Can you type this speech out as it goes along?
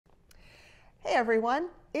Hey everyone,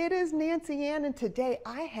 it is Nancy Ann, and today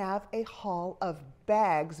I have a haul of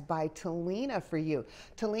bags by Telena for you.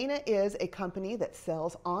 Telena is a company that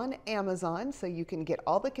sells on Amazon, so you can get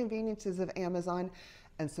all the conveniences of Amazon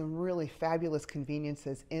and some really fabulous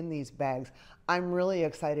conveniences in these bags. I'm really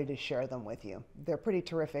excited to share them with you. They're pretty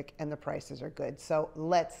terrific and the prices are good, so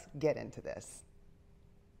let's get into this.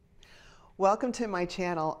 Welcome to my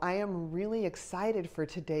channel. I am really excited for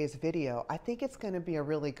today's video. I think it's going to be a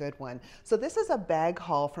really good one. So this is a bag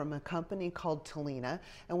haul from a company called Telena,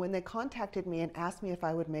 and when they contacted me and asked me if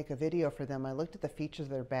I would make a video for them, I looked at the features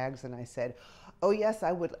of their bags and I said, oh yes,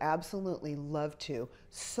 I would absolutely love to.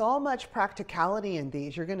 So much practicality in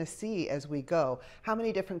these. You're going to see as we go how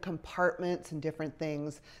many different compartments and different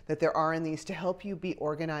things that there are in these to help you be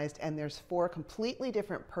organized, and there's 4 completely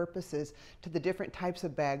different purposes to the different types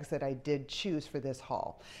of bags that I did choose for this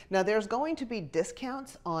haul. Now there's going to be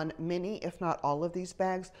discounts on many, if not all of these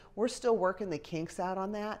bags. We're still working the kinks out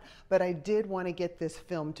on that, but I did want to get this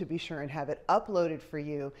filmed to be sure and have it uploaded for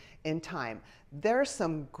you in time. There's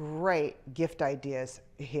some great gift ideas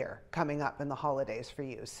here coming up in the holidays for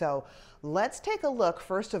you. So let's take a look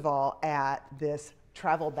first of all at this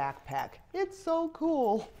travel backpack. It's so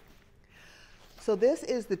cool. So this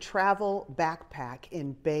is the travel backpack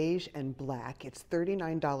in beige and black. It's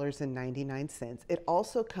 $39.99. It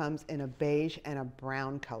also comes in a beige and a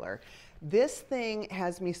brown color. This thing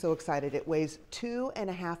has me so excited. It weighs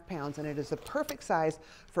 2.5 pounds and it is a perfect size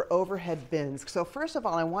for overhead bins. So first of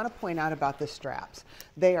all, I want to point out about the straps.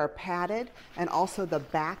 They are padded, and also the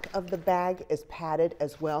back of the bag is padded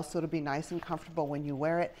as well, so it'll be nice and comfortable when you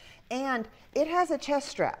wear it. And it has a chest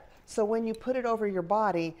strap. So when you put it over your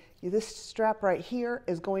body, this strap right here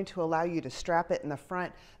is going to allow you to strap it in the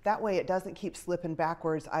front. That way it doesn't keep slipping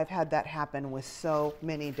backwards. I've had that happen with so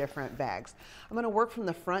many different bags. I'm going to work from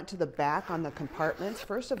the front to the back on the compartments.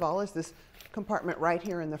 First of all is this compartment right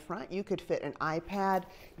here in the front. You could fit an iPad,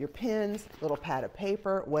 your pins, little pad of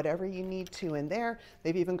paper, whatever you need to in there.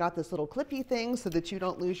 They've even got this little clippy thing so that you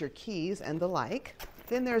don't lose your keys and the like.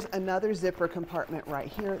 Then there's another zipper compartment right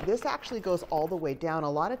here. This actually goes all the way down.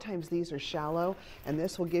 A lot of times these are shallow, and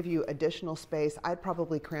this will give you additional space. I'd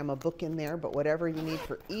probably cram a book in there, but whatever you need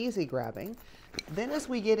for easy grabbing. Then as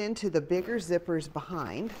we get into the bigger zippers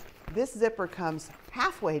behind, this zipper comes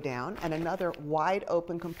halfway down and another wide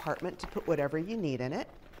open compartment to put whatever you need in it.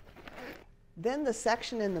 Then the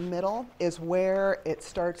section in the middle is where it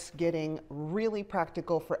starts getting really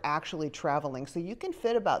practical for actually traveling. So you can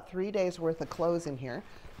fit about 3 days worth of clothes in here,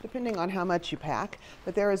 depending on how much you pack.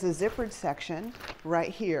 But there is a zippered section right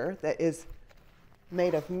here that is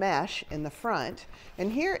made of mesh in the front.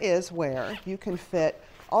 And here is where you can fit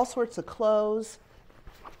all sorts of clothes.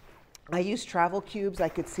 I use travel cubes. I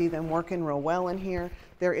could see them working real well in here.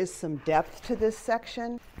 There is some depth to this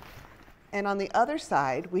section. And on the other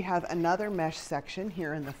side, we have another mesh section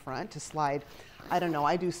here in the front to slide, I don't know,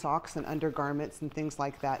 I do socks and undergarments and things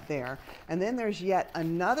like that there. And then there's yet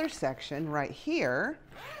another section right here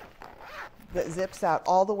that zips out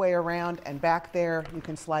all the way around, and back there you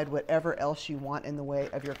can slide whatever else you want in the way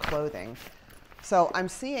of your clothing. So I'm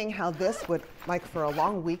seeing how this would, like for a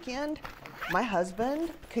long weekend, my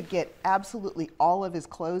husband could get absolutely all of his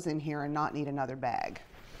clothes in here and not need another bag.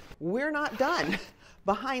 We're not done.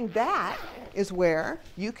 Behind that is where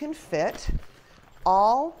you can fit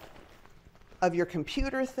all of your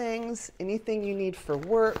computer things, anything you need for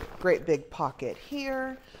work. Great big pocket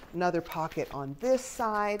here, another pocket on this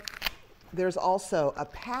side. There's also a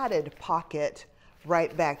padded pocket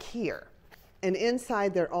right back here. And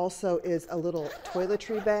inside there also is a little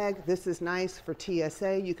toiletry bag. This is nice for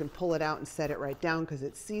TSA. You can pull it out and set it right down because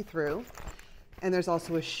it's see-through. And there's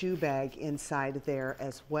also a shoe bag inside there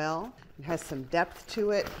as well. It has some depth to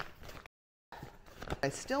it. I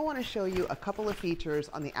still want to show you a couple of features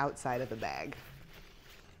on the outside of the bag.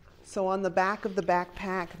 So on the back of the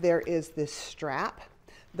backpack, there is this strap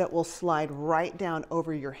that will slide right down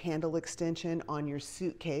over your handle extension on your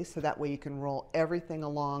suitcase, so that way you can roll everything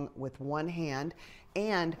along with one hand.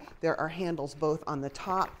 And there are handles both on the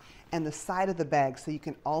top and the side of the bag, so you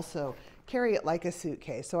can also carry it like a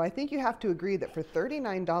suitcase. So I think you have to agree that for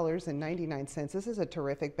 $39.99, this is a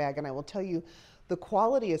terrific bag, and I will tell you, the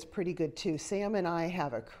quality is pretty good too. Sam and I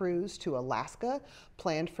have a cruise to Alaska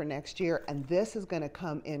planned for next year, and this is going to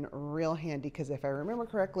come in real handy because if I remember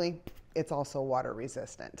correctly, it's also water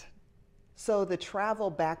resistant. So the travel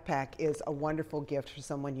backpack is a wonderful gift for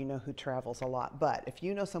someone you know who travels a lot. But if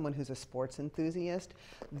you know someone who's a sports enthusiast,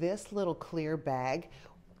 this little clear bag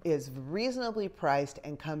is reasonably priced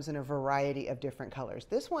and comes in a variety of different colors.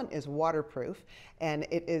 This one is waterproof, and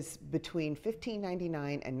it is between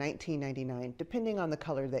 $15.99 and $19.99, depending on the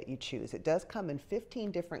color that you choose. It does come in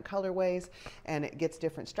 15 different colorways, and it gets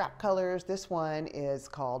different strap colors. This one is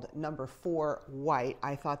called number 4 white.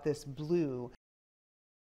 I thought this blue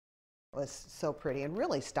was so pretty and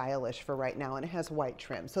really stylish for right now, and it has white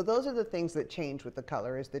trim. So those are the things that change with the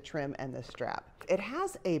color, is the trim and the strap. It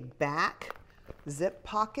has a back zip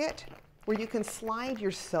pocket where you can slide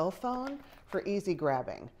your cell phone for easy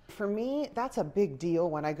grabbing. For me, that's a big deal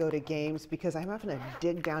when I go to games because I'm having to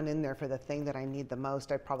dig down in there for the thing that I need the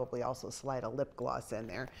most. I probably also slide a lip gloss in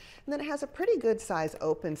there. And then it has a pretty good size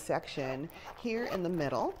open section here in the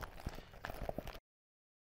middle.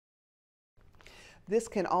 This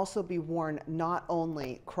can also be worn not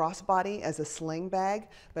only crossbody as a sling bag,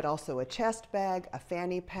 but also a chest bag, a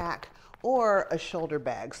fanny pack, or a shoulder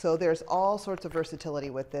bag. So there's all sorts of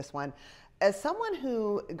versatility with this one. As someone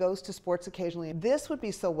who goes to sports occasionally, this would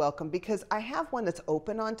be so welcome because I have one that's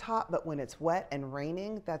open on top, but when it's wet and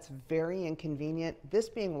raining, that's very inconvenient. This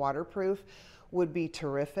being waterproof would be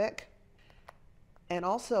terrific. And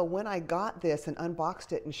also, when I got this and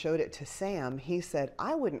unboxed it and showed it to Sam, he said,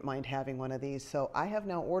 I wouldn't mind having one of these. So I have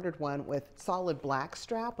now ordered one with solid black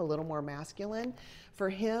strap, a little more masculine, for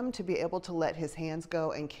him to be able to let his hands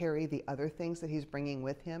go and carry the other things that he's bringing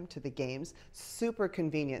with him to the games. Super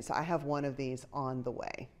convenient. So I have one of these on the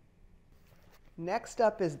way. Next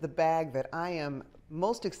up is the bag that I am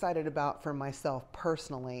most excited about for myself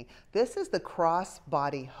personally. This is the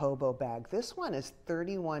crossbody Hobo bag. This one is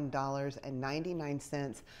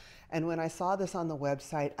 $31.99. And when I saw this on the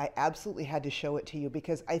website, I absolutely had to show it to you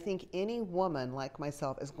because I think any woman like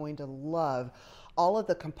myself is going to love all of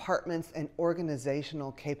the compartments and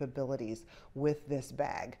organizational capabilities with this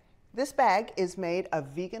bag. This bag is made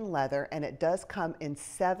of vegan leather, and it does come in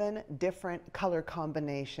 7 different color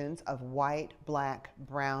combinations of white, black,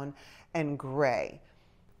 brown, and gray.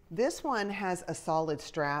 This one has a solid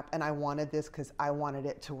strap, and I wanted this because I wanted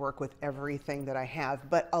it to work with everything that I have,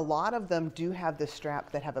 but a lot of them do have the strap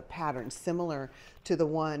that have a pattern similar to the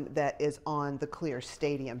one that is on the clear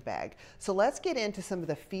stadium bag. So let's get into some of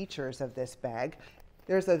the features of this bag.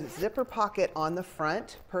 There's a zipper pocket on the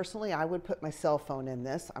front. Personally, I would put my cell phone in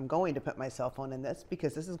this. I'm going to put my cell phone in this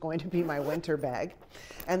because this is going to be my winter bag.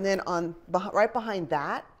 And then right behind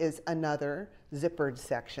that is another zippered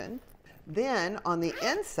section. Then on the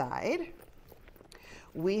inside,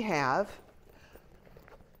 we have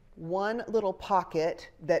one little pocket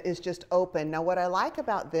that is just open. Now what I like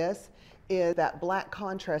about this is that black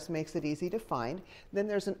contrast makes it easy to find. Then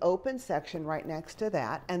there's an open section right next to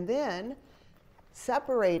that. And then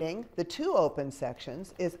separating the 2 open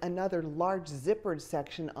sections is another large zippered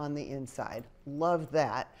section on the inside. Love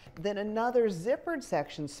that. Then another zippered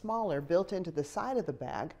section, smaller, built into the side of the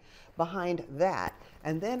bag behind that.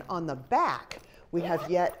 And then on the back, we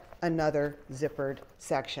have yet another zippered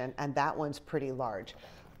section, and that one's pretty large.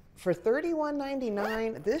 For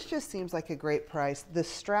 $31.99, this just seems like a great price. The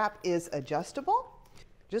strap is adjustable.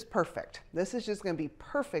 Just perfect. This is just going to be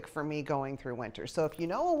perfect for me going through winter. So if you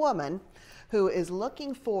know a woman who is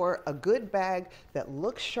looking for a good bag that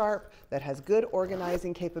looks sharp, that has good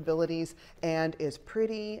organizing capabilities, and is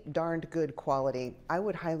pretty darned good quality, I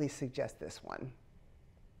would highly suggest this one.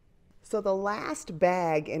 So the last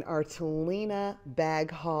bag in our Telena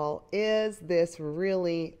bag haul is this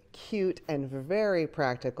really cute and very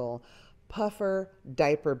practical puffer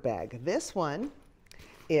diaper bag. This one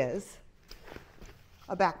is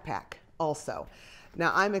a backpack also.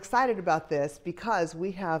 Now I'm excited about this because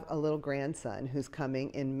we have a little grandson who's coming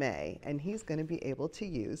in May, and he's going to be able to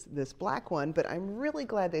use this black one, but I'm really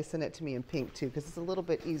glad they sent it to me in pink too because it's a little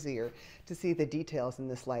bit easier to see the details in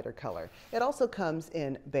this lighter color. It also comes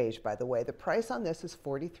in beige, by the way. The price on this is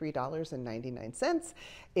 $43.99.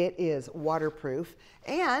 It is waterproof,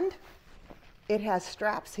 and it has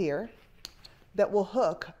straps here that will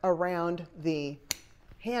hook around the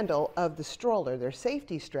handle of the stroller. They're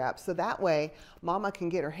safety straps, so that way mama can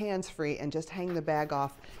get her hands free and just hang the bag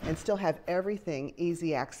off and still have everything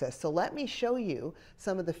easy access. So let me show you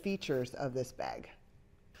some of the features of this bag.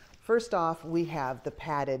 First off, we have the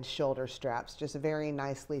padded shoulder straps, just very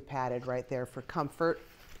nicely padded right there for comfort.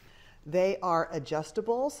 They are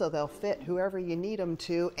adjustable, so they'll fit whoever you need them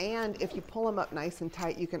to, and if you pull them up nice and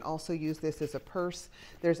tight, you can also use this as a purse.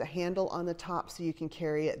 There's a handle on the top so you can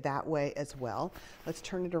carry it that way as well. Let's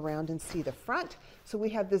turn it around and see the front. So we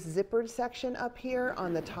have this zippered section up here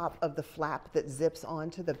on the top of the flap that zips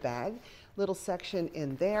onto the bag. Little section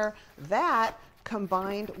in there. That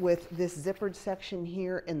combined with this zippered section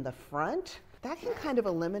here in the front that can kind of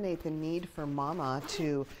eliminate the need for mama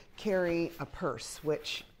to carry a purse,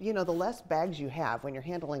 which, you know, the less bags you have when you're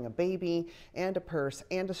handling a baby and a purse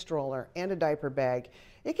and a stroller and a diaper bag,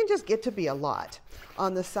 it can just get to be a lot.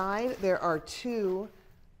 On the side, there are two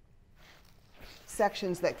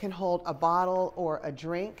sections that can hold a bottle or a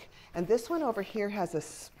drink, and this one over here has a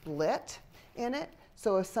split in it.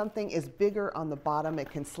 So if something is bigger on the bottom,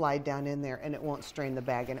 it can slide down in there and it won't strain the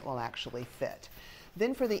bag and it will actually fit.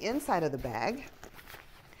 Then for the inside of the bag,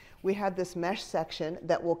 we have this mesh section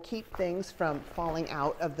that will keep things from falling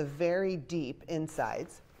out of the very deep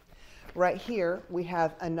insides. Right here, we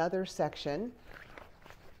have another section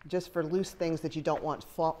just for loose things that you don't want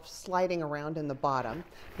sliding around in the bottom.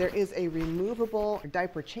 There is a removable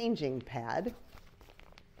diaper changing pad.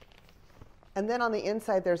 And then on the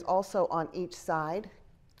inside, there's also on each side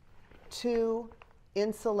two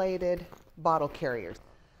insulated bottle carriers.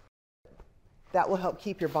 That will help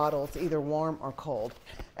keep your bottles either warm or cold.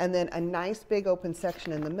 And then a nice big open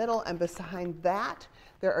section in the middle, and behind that,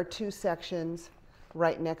 there are two sections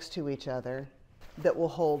right next to each other that will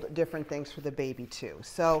hold different things for the baby too.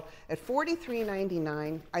 So at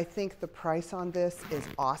 $43.99, I think the price on this is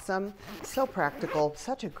awesome. So practical,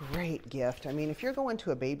 such a great gift. I mean, if you're going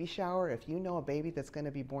to a baby shower, if you know a baby that's going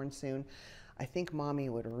to be born soon, I think mommy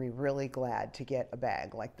would be really glad to get a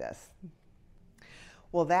bag like this.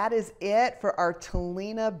 Well, that is it for our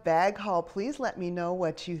Telena bag haul. Please let me know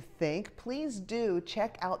what you think. Please do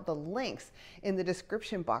check out the links in the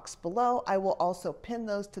description box below. I will also pin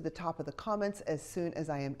those to the top of the comments as soon as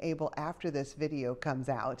I am able after this video comes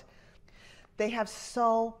out. They have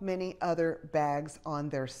so many other bags on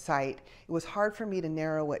their site. It was hard for me to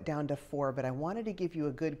narrow it down to 4, but I wanted to give you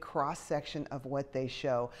a good cross section of what they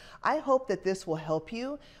show. I hope that this will help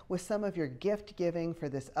you with some of your gift giving for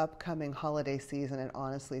this upcoming holiday season and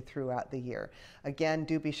honestly throughout the year. Again,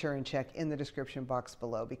 do be sure and check in the description box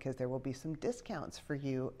below because there will be some discounts for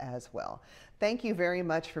you as well. Thank you very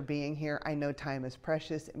much for being here. I know time is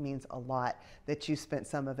precious. It means a lot that you spent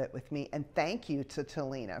some of it with me. And thank you to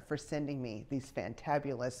Telena for sending me these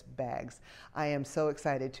fantabulous bags. I am so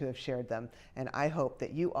excited to have shared them, and I hope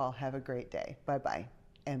that you all have a great day. Bye-bye,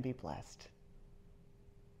 and be blessed.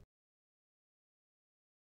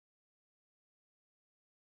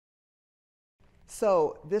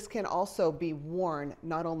 So this can also be worn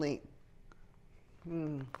not only,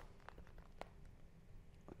 there's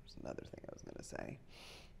another thing I was going to say.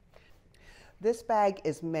 This bag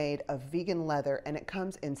is made of vegan leather, and it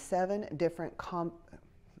comes in 7 different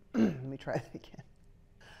let me try that again.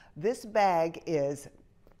 This bag is,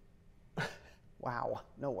 wow,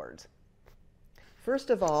 no words. First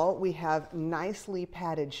of all, we have nicely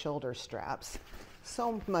padded shoulder straps.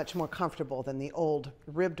 So much more comfortable than the old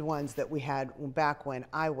ribbed ones that we had back when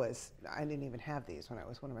I didn't even have these when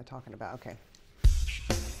what am I talking about? Okay.